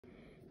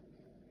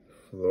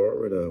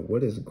Florida,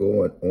 what is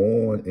going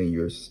on in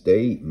your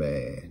state,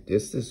 man?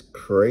 This is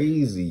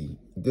crazy.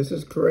 This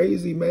is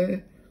crazy,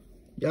 man.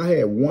 Y'all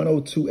had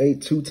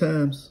 1028 two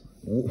times.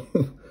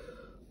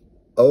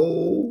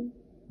 Oh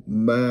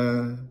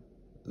my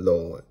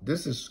Lord.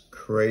 This is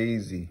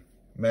crazy.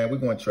 Man, we're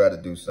going to try to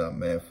do something,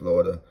 man,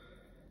 Florida.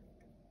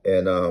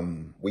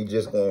 And we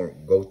just going to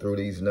go through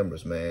these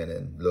numbers, man.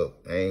 And look,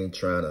 I ain't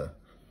trying to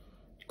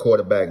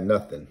quarterback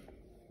nothing.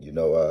 You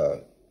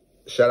know,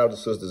 shout out to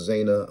Sister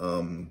Zena.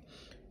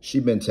 She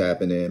been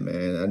tapping in,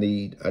 man.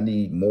 I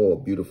need more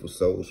beautiful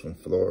souls from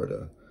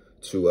Florida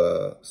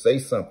to say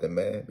something,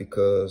 man,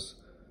 because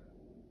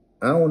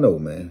I don't know,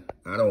 man.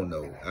 I don't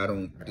know. I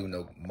don't do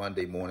no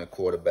Monday morning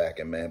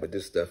quarterbacking, man, but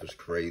this stuff is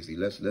crazy.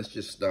 Let's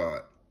just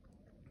start.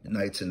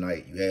 Night to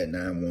night, you had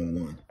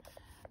 911.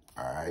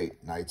 All right,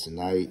 night to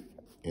night.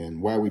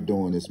 And while we're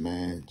doing this,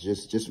 man,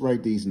 just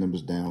write these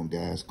numbers down,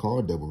 guys.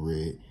 Call Double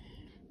Red.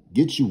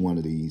 Get you one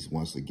of these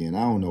once again. I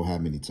don't know how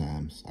many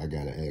times I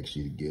got to ask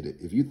you to get it.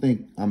 If you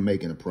think I'm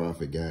making a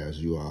profit, guys,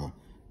 you are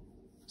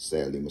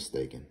sadly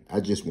mistaken.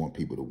 I just want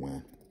people to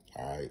win.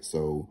 All right.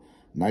 So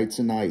night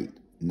to night,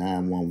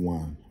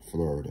 911,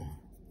 Florida.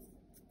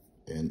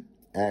 And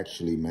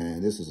actually,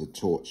 man, this is a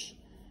torch.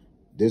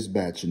 This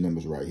batch of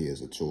numbers right here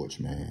is a torch,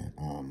 man.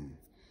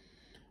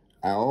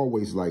 I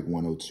always like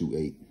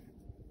 1028.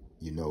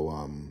 You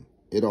know,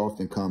 it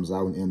often comes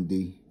out in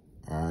MD.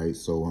 All right.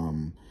 So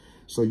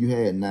you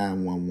had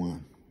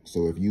 911.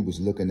 So if you was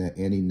looking at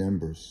any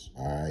numbers,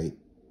 all right,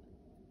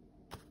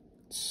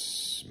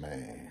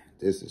 man,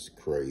 this is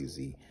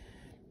crazy.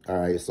 All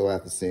right, so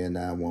after saying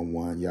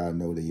 911, y'all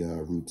know the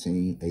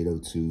routine,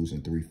 802s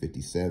and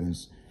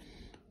 357s.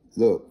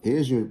 Look,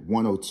 here's your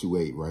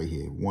 1028 right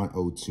here,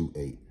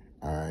 1028.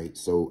 All right,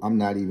 so I'm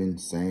not even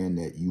saying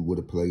that you would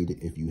have played it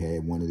if you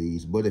had one of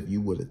these, but if you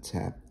would have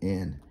tapped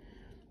in,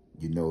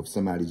 you know, if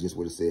somebody just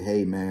would have said,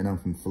 hey, man, I'm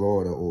from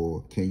Florida,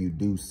 or can you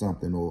do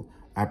something, or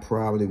I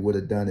probably would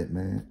have done it,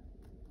 man.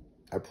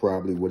 I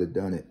probably would have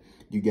done it.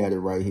 You got it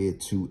right here,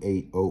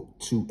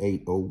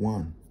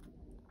 2801.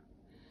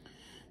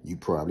 You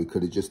probably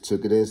could have just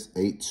took it as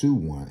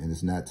 821. And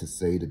it's not to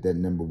say that that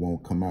number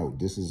won't come out.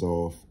 This is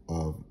off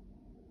of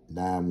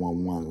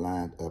 911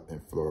 lined up in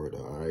Florida,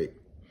 all right?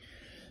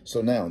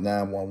 So now,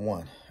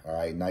 911, all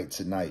right, night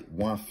to night,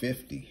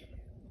 150.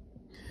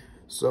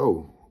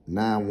 So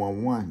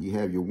 911, you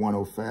have your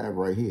 105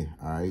 right here,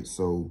 all right?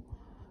 So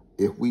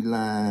if we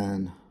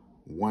line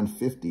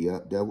 150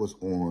 up, that was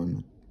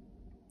on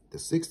the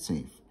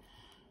 16th.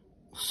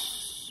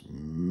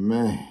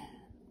 Man,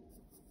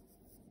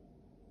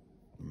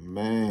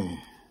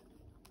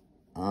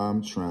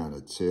 I'm trying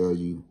to tell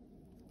you,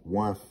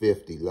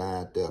 150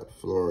 lined up,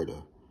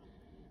 Florida.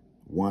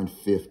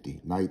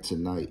 150, night to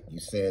night. You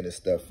saying this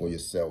stuff for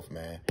yourself,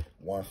 man.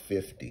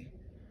 150,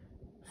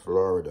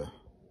 Florida.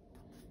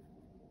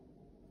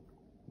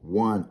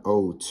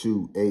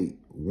 1028,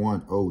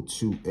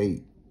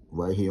 1028.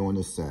 Right here on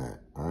this side.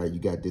 All right, you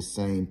got this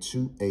same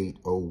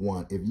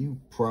 2801. If you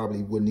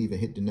probably wouldn't even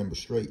hit the number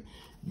straight,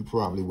 you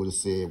probably would have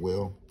said,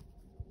 well,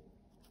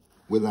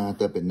 we're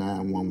lined up at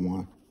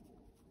 911.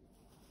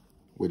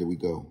 Where did we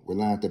go? We're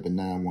lined up at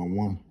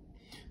 911.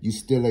 You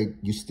still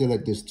at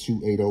this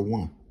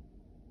 2801.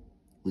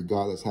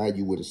 Regardless how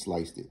you would have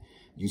sliced it.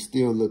 You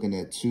still looking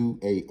at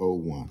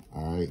 2801.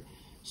 All right.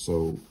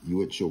 So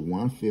you at your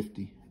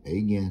 150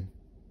 again.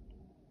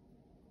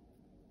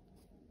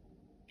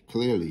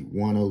 Clearly,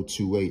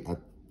 1028, I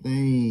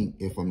think,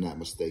 if I'm not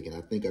mistaken,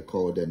 I think I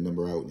called that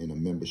number out in a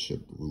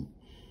membership group.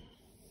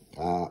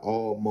 I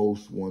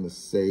almost want to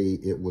say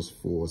it was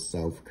for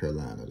South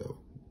Carolina, though.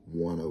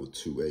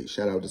 1028.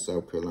 Shout out to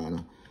South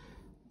Carolina.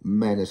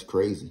 Man, that's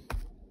crazy.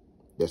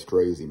 That's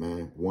crazy,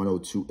 man.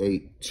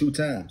 1028, two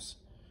times.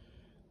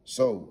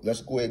 So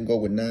let's go ahead and go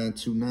with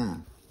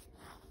 929.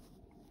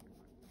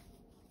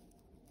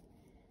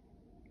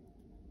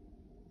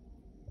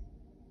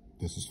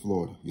 This is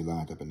Florida. You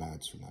lined up at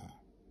 929.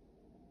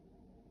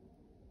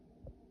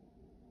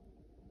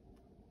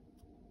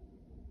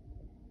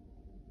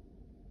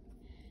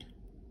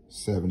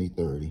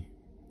 $70.30,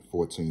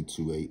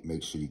 1428.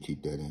 Make sure you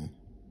keep that in.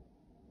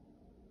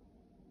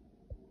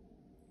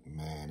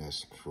 Man,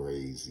 that's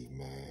crazy,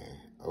 man.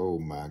 Oh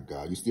my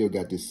God. You still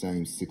got this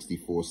same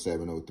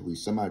 64703.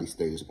 Somebody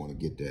state is going to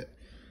get that.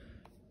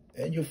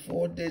 And your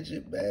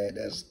 4-digit, man,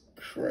 that's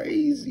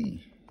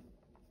crazy.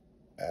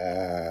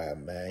 Ah,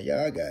 man,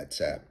 y'all got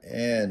tapped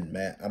in,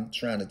 man. I'm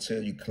trying to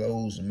tell you,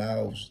 closed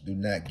mouths do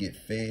not get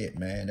fed,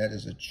 man. That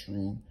is a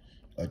true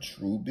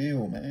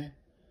bill, man.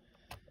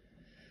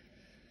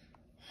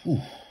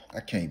 Whew,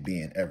 I can't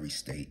be in every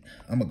state.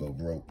 I'm going to go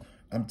broke.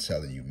 I'm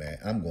telling you, man,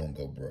 I'm going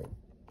to go broke.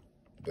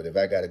 But if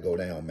I got to go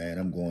down, man,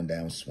 I'm going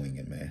down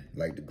swinging, man.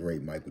 Like the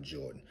great Michael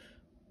Jordan.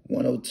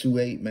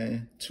 1028,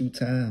 man, two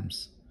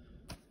times.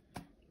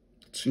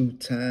 Two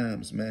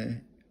times,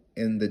 man.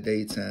 In the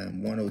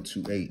daytime,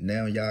 1028.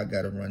 Now y'all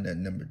got to run that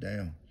number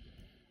down.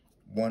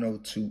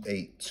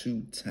 1028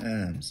 two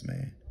times,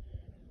 man.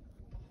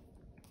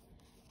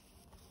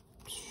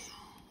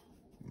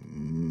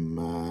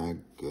 My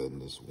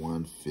goodness. That's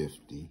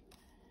 150.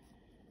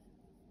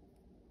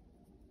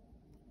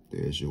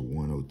 There's your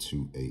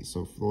 1028.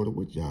 So Florida,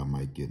 what y'all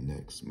might get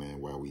next,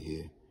 man, while we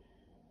here?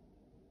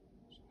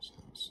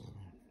 7.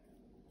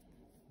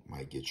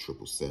 Might get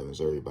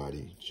 777s.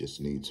 Everybody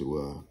just need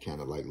to kind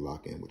of like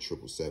lock in with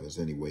 777s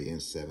anyway. In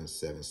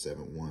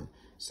 7771.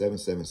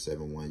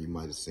 7771. You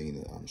might have seen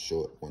it. I'm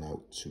short went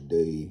out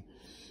today.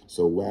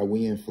 So while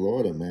we in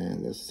Florida,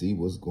 man, let's see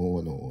what's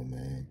going on,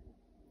 man.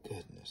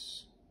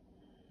 Goodness.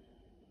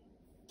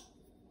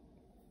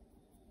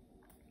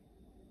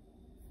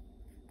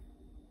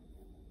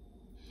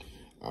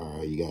 All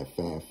right, you got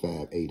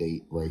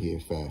 5588 right here,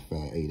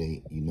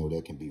 5588. You know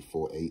that can be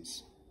 4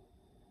 8s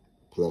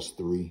plus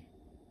 3,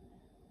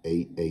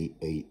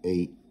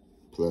 8888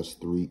 plus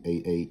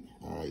 388.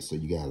 All right, so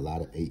you got a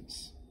lot of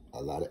 8s,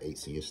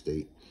 in your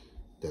state.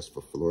 That's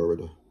for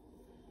Florida.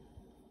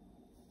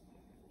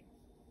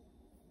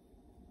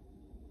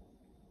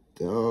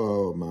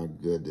 Oh my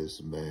goodness,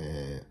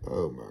 man.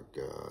 Oh my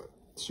God.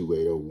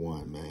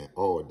 2801, man,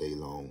 all day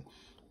long.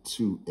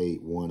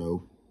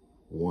 2810,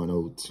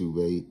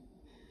 1028.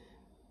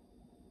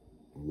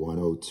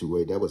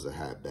 1028. That was a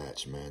high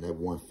batch, man. That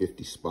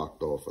 150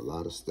 sparked off a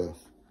lot of stuff.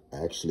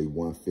 Actually,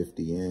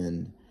 150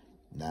 and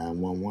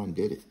 911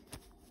 did it.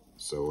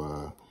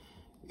 So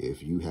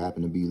if you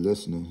happen to be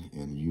listening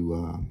and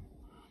you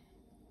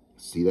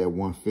see that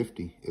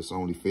 150, it's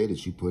only fair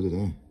that you put it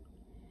in.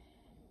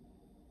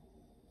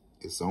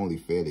 It's only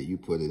fair that you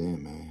put it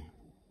in, man.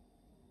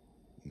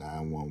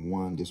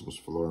 911. This was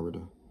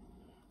Florida.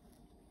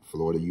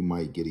 Florida, you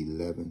might get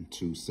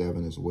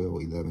 1127 as well.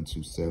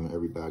 1127.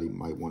 Everybody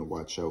might want to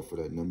watch out for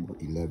that number,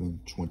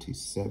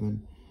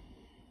 1127.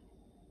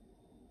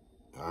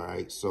 All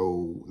right.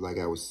 So, like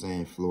I was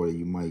saying, Florida,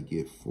 you might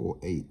get 4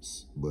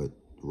 8s. But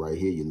right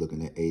here, you're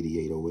looking at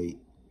 8808,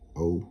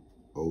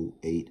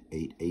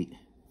 00888.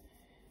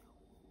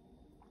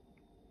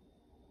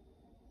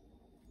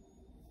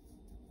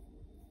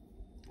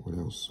 What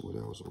else? What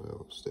else? What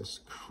else? That's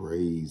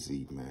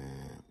crazy,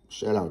 man.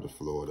 Shout out to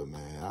Florida,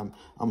 man.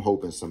 I'm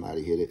hoping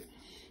somebody hit it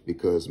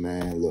because,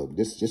 man, look,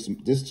 this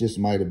just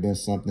might have been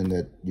something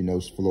that, you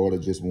know, Florida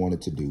just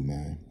wanted to do,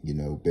 man. You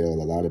know,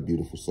 bail a lot of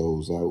beautiful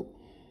souls out.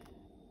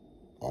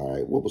 All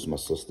right, what was my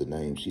sister's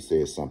name? She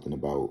said something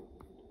about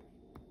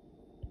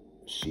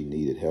she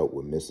needed help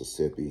with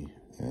Mississippi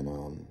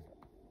and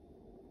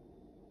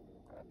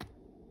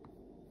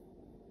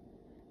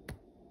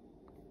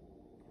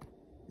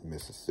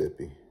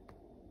Mississippi.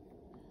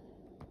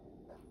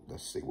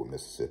 Let's see what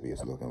Mississippi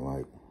is looking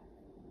like.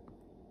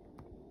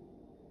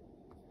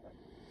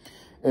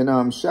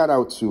 And shout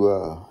out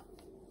to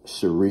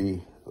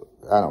Cherie,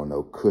 I don't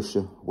know,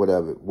 Kusha,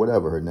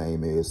 whatever her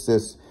name is.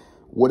 Sis,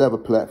 whatever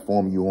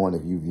platform you on,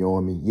 if you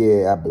viewing me,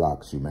 yeah, I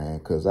blocked you, man,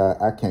 because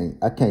I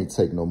can't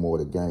take no more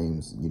of the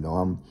games. You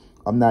know,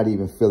 I'm not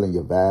even feeling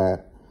your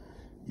vibe.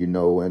 You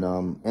know, and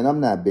I'm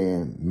not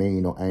being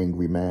mean or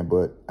angry, man,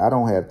 but I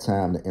don't have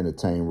time to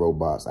entertain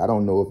robots. I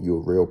don't know if you're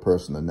a real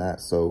person or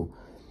not. So,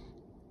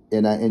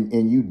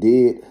 and you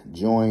did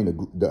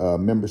join the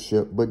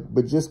membership,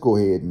 but just go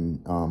ahead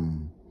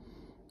and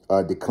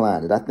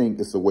decline it. I think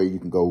it's a way you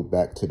can go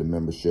back to the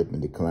membership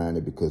and decline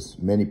it because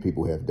many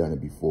people have done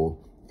it before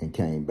and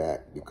came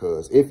back.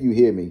 Because if you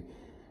hear me,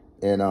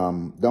 and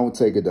don't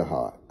take it to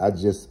heart. I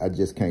just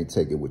can't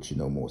take it with you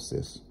no more,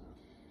 sis.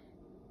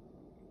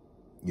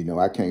 You know,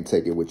 I can't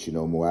take it with you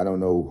no more. I don't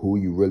know who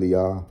you really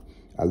are.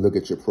 I look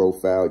at your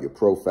profile. Your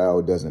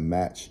profile doesn't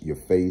match your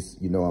face.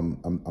 You know,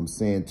 I'm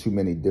seeing too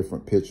many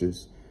different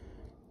pictures.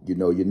 You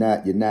know, you're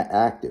not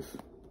active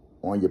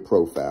on your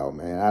profile,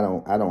 man. I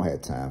don't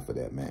have time for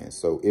that, man.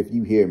 So if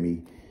you hear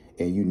me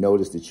and you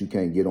notice that you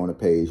can't get on the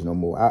page no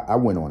more, I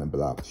went on and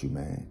blocked you,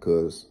 man,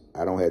 because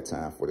I don't have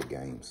time for the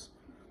games.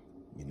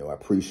 You know, I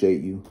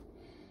appreciate you.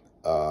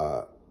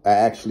 I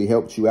actually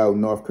helped you out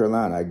in North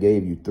Carolina. I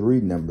gave you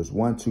 3 numbers,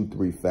 1, 2,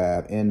 3,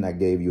 5, and I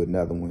gave you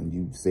another one.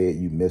 You said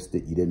you missed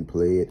it. You didn't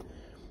play it.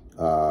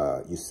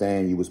 You're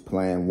saying you was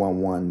playing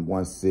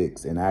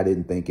 1116, and I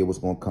didn't think it was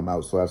going to come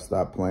out, so I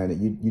stopped playing it.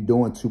 You're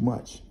doing too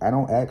much. I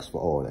don't ask for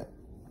all that.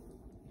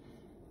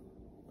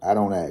 I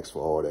don't ask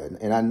for all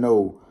that. And I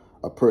know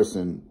a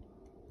person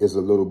is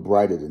a little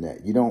brighter than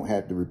that. You don't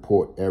have to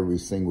report every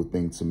single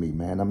thing to me,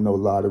 man. I'm no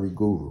lottery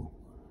guru.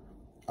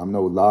 I'm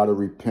no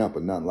lottery pimp or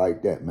nothing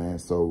like that, man.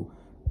 So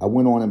I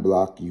went on and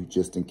blocked you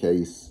just in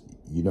case,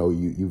 you know,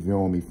 you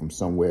viewing me from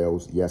somewhere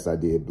else. Yes, I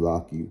did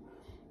block you.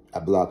 I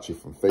blocked you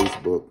from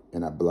Facebook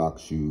and I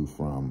blocked you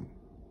from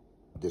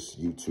this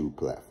YouTube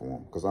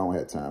platform because I don't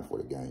have time for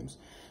the games.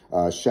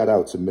 Shout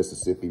out to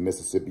Mississippi.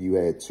 Mississippi, you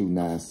had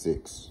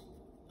 296.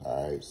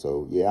 All right.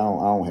 So, yeah, I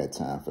don't have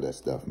time for that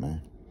stuff,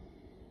 man.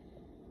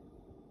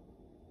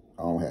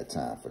 I don't have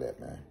time for that,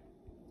 man.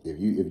 If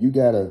you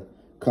got to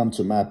come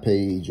to my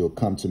page or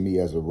come to me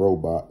as a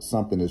robot,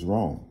 something is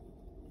wrong.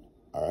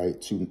 All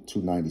right,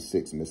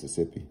 296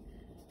 Mississippi.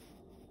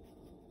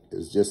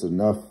 It's just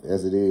enough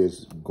as it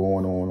is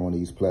going on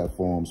these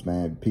platforms,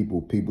 man.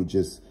 People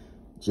just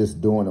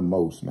doing the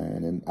most,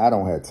 man. And I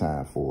don't have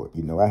time for it.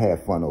 You know, I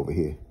have fun over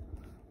here.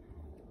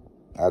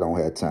 I don't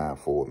have time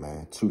for it,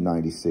 man.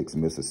 296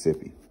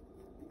 Mississippi.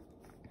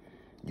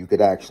 You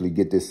could actually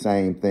get this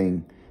same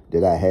thing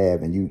that I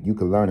have, and you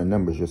can learn the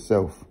numbers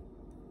yourself.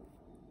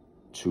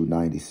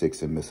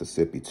 296 in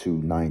Mississippi,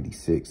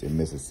 296 in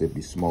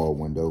Mississippi, small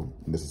window.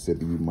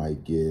 Mississippi, you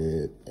might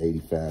get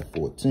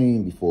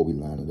 85.14 before we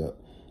line it up.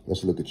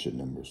 Let's look at your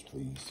numbers,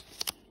 please.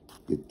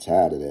 Get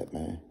tired of that,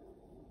 man.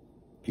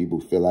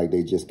 People feel like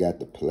they just got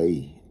to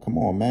play. Come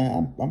on,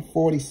 man. I'm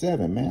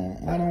 47,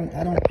 man.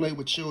 I don't play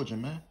with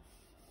children, man.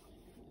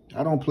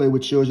 I don't play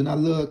with children. I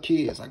love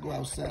kids. I go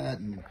outside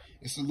and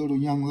it's a little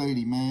young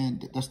lady, man.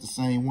 That's the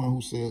same one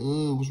who said,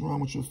 what's wrong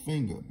with your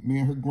finger? Me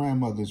and her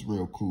grandmother is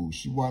real cool.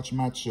 She watched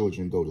my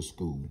children go to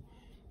school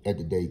at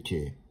the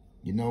daycare.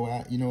 You know,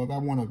 if I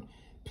want to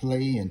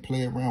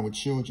play around with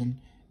children,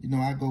 you know,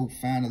 I go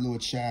find a little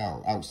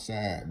child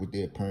outside with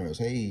their parents.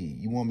 Hey,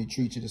 you want me to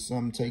treat you to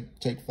something?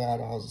 Take $5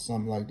 or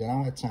something like that. I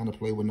don't have time to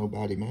play with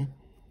nobody, man.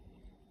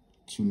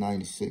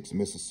 296,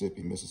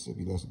 Mississippi,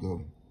 let's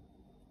go.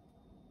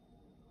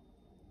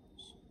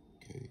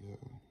 Okay,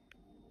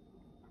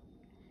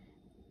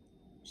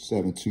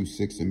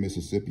 726 in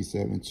Mississippi,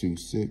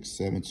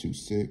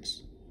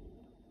 726.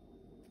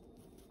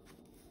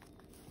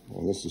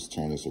 Well, let's just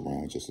turn this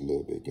around just a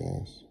little bit,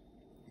 guys.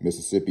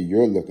 Mississippi,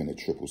 you're looking at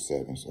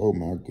 777s. Oh,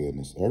 my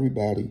goodness.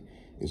 Everybody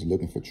is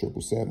looking for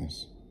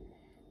 777s.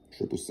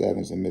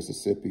 777s in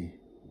Mississippi.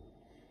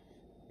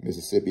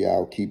 Mississippi,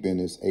 I'll keep in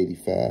this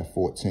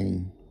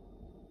 85.14.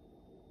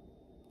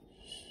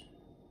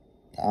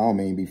 I don't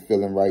even be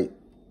feeling right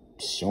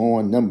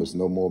showing numbers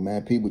no more,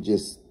 man. People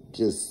just,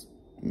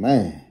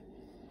 man.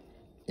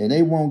 And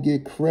they won't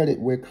get credit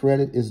where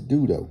credit is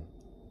due, though.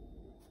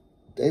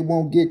 They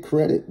won't get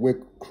credit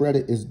where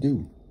credit is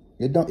due.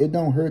 It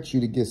don't hurt you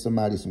to get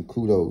somebody some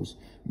kudos.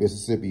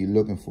 Mississippi, you're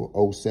looking for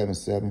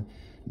 077.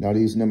 Now,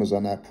 these numbers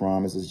are not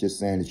promised. It's just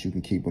saying that you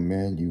can keep them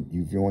in.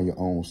 You viewing your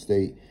own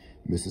state.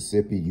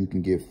 Mississippi, you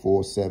can get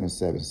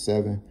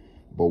 4777.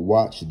 But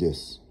watch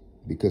this,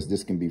 because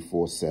this can be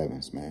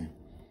 47s, man.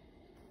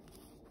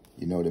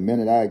 You know, the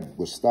minute I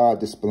would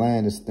start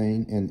displaying this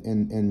thing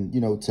and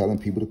you know, telling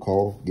people to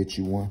call, get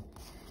you one,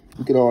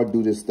 we could all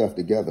do this stuff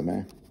together,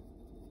 man.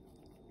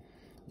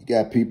 You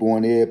got people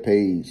on their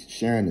page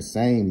sharing the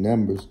same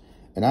numbers.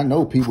 And I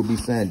know people be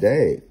saying,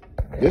 Dad,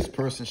 this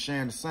person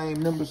sharing the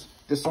same numbers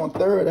that's on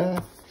Third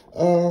Eye,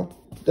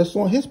 that's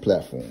on his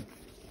platform.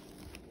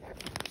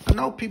 I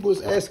know people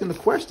is asking the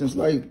questions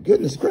like,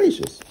 goodness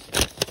gracious.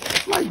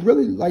 Like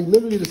really, like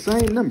literally the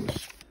same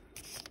numbers.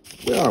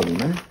 Where are we,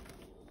 man?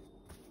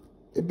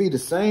 It'd be the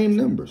same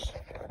numbers.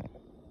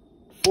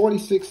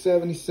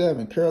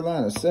 4677,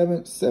 Carolina,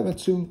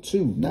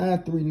 722,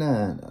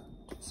 939.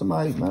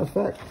 Somebody, matter of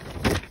fact,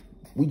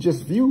 we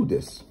just viewed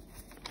this.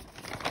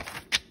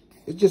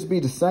 It just be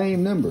the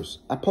same numbers.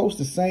 I post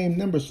the same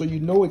numbers, so you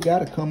know it got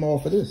to come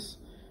off of this.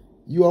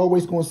 You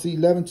always going to see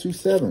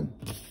 1127.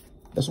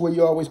 That's where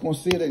you always going to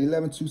see it at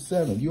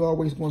 1127. You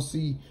always going to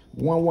see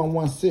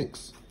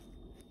 1116.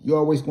 You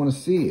always going to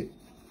see it.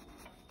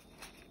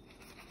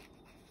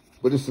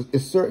 But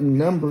it's certain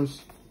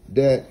numbers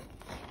that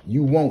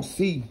you won't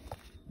see,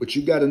 but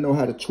you got to know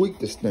how to tweak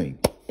this thing.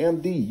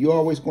 MD, you're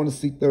always going to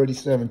see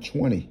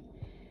 3720.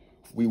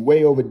 We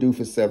way overdue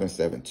for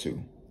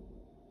 772.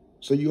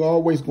 So you're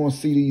always going to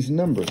see these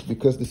numbers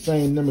because the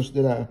same numbers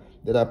that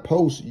I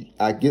post,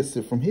 I gets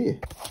it from here.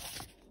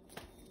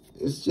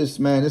 It's just,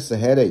 man, it's a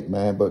headache,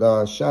 man.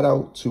 But shout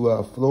out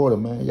to Florida,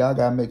 man. Y'all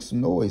got to make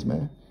some noise,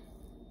 man.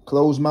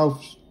 Closed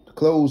mouth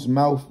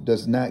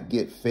does not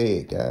get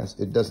fed, guys.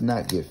 It does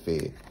not get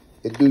fed.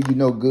 It do you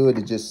no good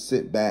to just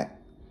sit back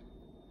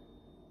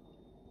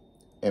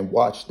and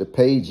watch the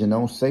page and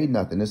don't say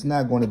nothing. It's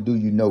not going to do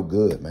you no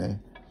good, man.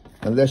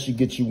 Unless you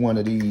get you one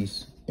of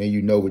these and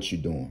you know what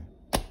you're doing.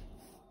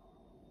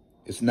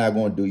 It's not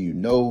going to do you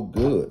no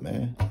good,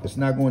 man. It's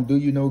not going to do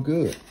you no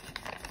good.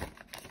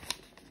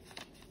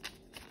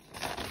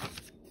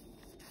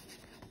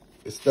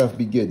 This stuff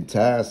be getting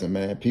tiresome,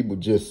 man. People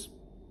just,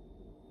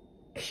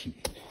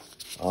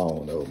 I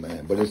don't know,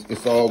 man. But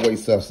it's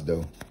always us,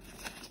 though.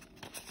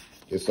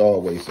 It's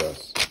always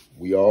us.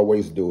 We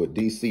always do it.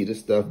 DC, this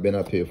stuff been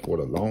up here for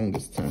the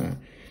longest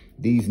time.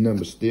 These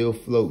numbers still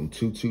floating.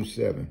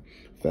 227,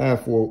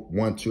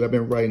 5412. I've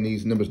been writing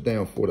these numbers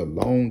down for the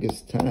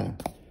longest time.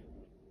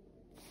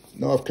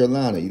 North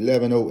Carolina,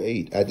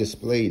 1108. I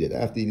displayed it.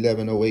 After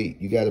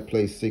 1108, you got to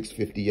play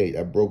 658.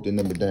 I broke the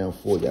number down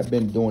for you. I've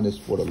been doing this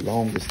for the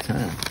longest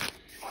time.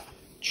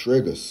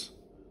 Triggers.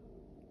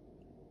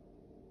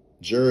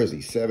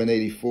 Jersey,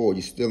 784.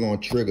 You still on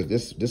triggers.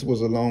 This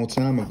was a long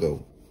time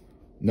ago.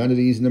 None of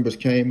these numbers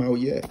came out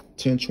yet.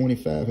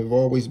 1025 have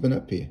always been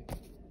up here.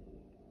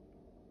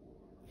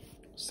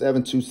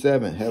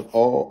 727 have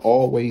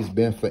always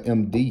been for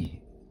MD.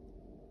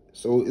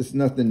 So it's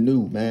nothing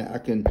new, man.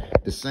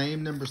 The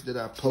same numbers that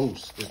I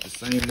post is the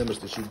same numbers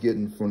that you're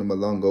getting from the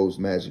Malungo's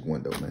Magic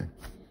Window, man.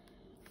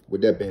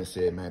 With that being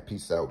said, man,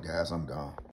 peace out, guys. I'm gone.